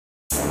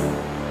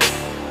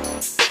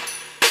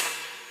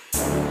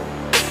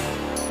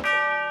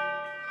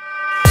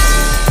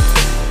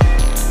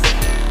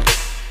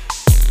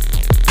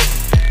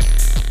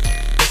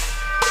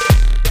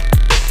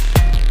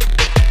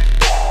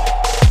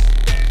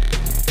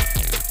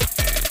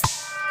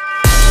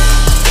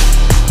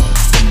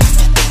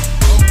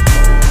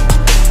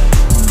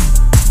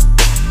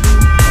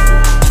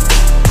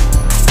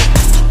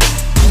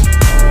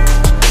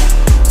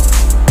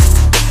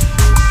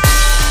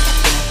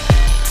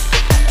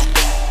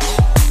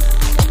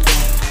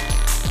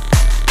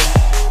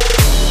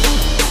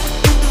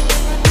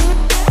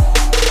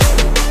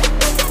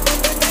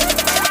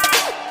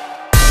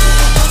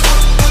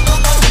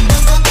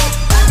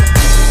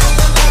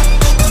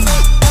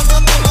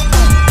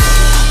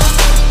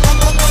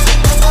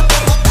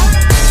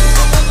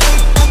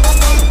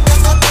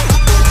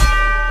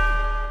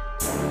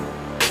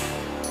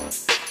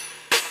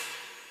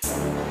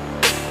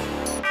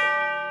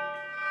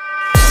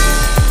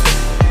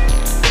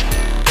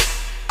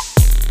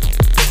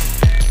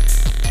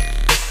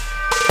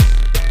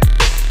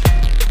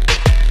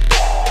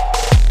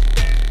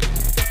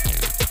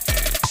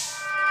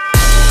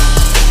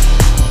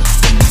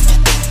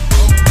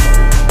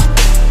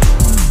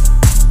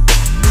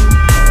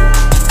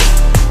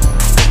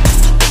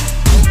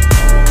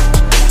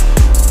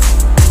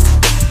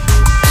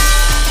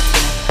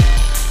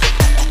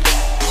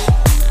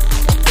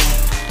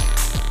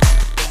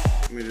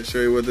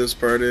this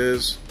part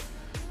is.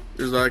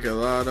 There's like a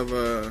lot of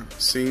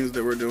scenes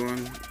that we're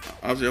doing.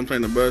 Obviously, I'm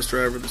playing the bus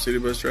driver, the city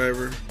bus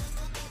driver,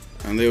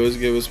 and they always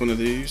give us one of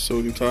these so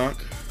we can talk.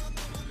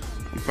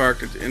 I'm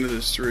parked at the end of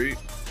the street.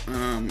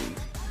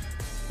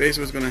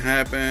 Basically, what's going to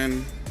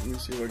happen? Let me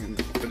see if I can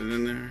put it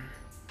in there.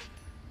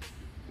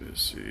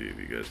 Let's see if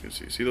you guys can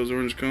see. See those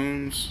orange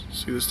cones?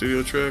 See the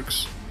studio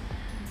trucks?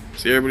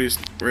 See where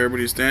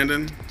everybody's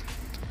standing?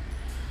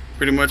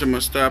 Pretty much, I'm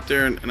gonna stop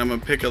there and I'm gonna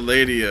pick a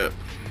lady up.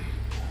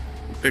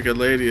 And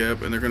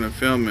they're gonna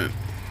film it.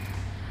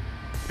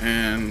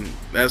 And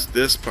that's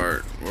this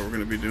part, what we're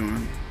gonna be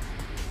doing.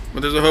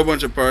 But there's a whole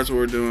bunch of parts what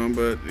we're doing,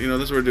 but you know,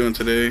 this is what we're doing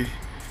today.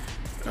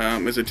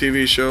 It's a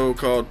TV show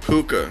called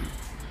Pooka.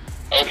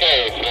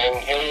 Okay,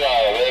 Finn, here we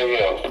are. There we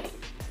go.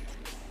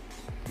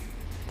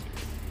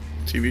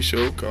 TV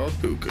show called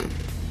Pooka.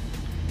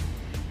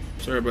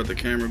 Sorry about the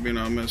camera being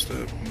all messed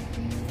up.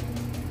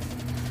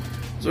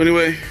 So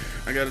anyway,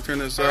 I gotta turn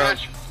this off.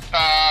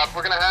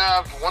 We're gonna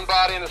have one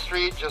body in the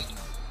street. Just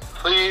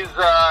please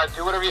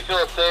do whatever you feel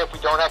is safe. We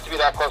don't have to be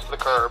that close to the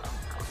curb.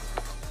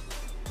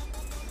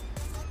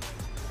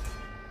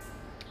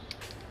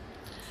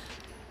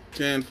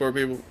 4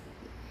 people.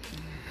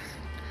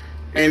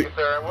 And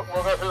we'll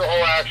go through the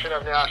whole action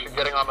of now actually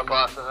getting on the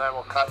bus, and then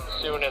we'll cut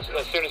as soon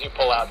as you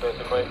pull out,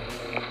 basically.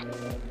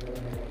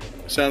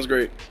 Sounds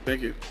great.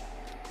 Thank you.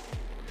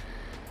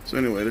 So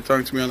anyway, they're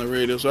talking to me on the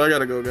radio, so I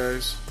gotta go,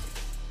 guys.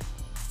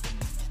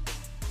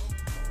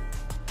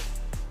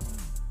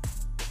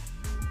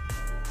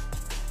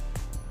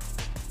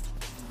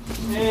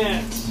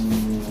 And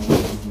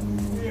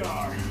we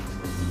are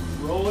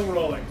rolling.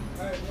 All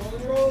right,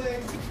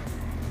 rolling.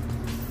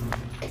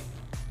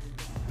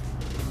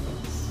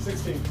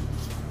 16.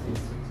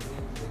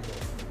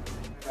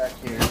 Back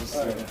here.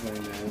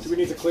 Do we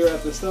need to clear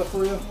out this stuff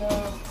for you? No.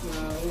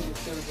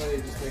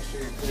 Everybody just make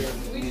sure you're clear.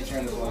 When you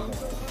turn the block off.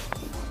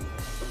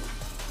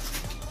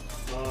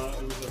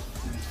 It was a...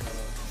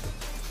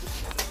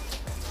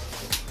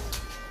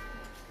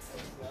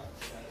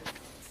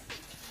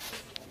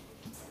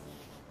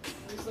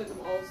 Just like them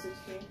all 16.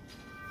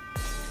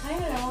 Hi,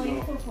 how are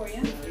you for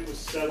you? It was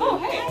 7. Oh,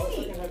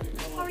 hey!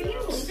 How are you?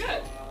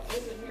 Good.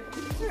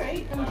 It's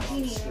alright. I'm a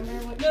teeny.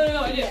 Remember what? No,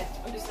 I do. Yeah.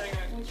 I'm just saying.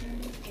 What's your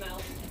name? Mel.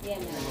 Yeah,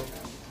 Mel.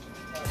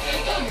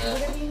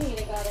 Whatever you need,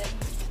 I got it.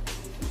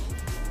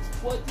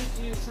 What did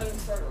you kind of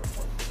start a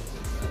report?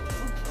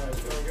 Alright,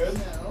 feeling good?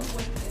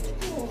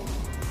 Cool.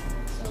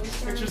 So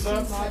Pictures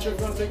up. Nacho, you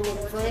want to take a look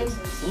at frame?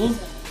 You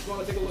want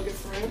to take a look at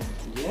frame?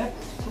 Yeah, of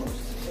course.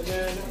 And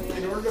then,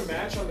 in order to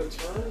match on the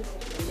turn,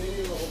 you may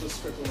need to hold the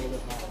script a little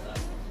bit higher.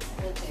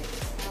 Okay.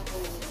 I'll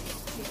hold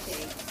 2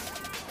 takes.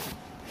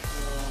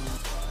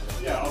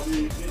 Yeah, I'll be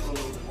a little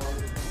bit more.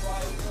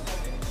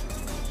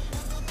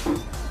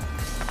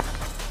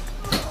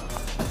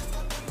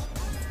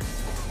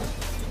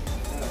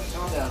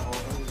 Calm down, hold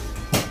on.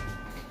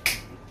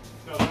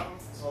 No, that one?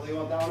 That's all you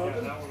want that one Yeah,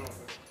 open? that one open.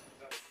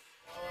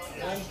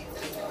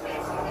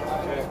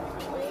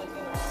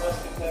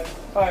 Okay.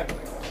 Hi.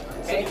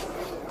 Hey.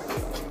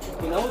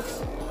 You know it's...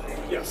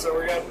 Yeah, so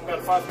we're got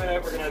about 5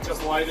 minutes. We're going to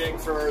adjust lighting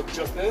for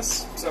just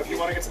this. So if you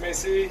want to get some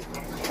AC, I'm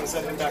going to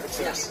send him back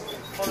upstairs.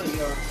 Hold on,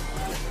 your...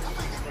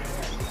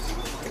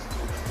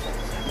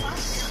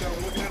 So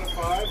we're looking at a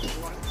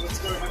 5. Let's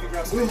go ahead and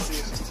grab some AC.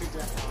 It's just too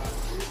grand.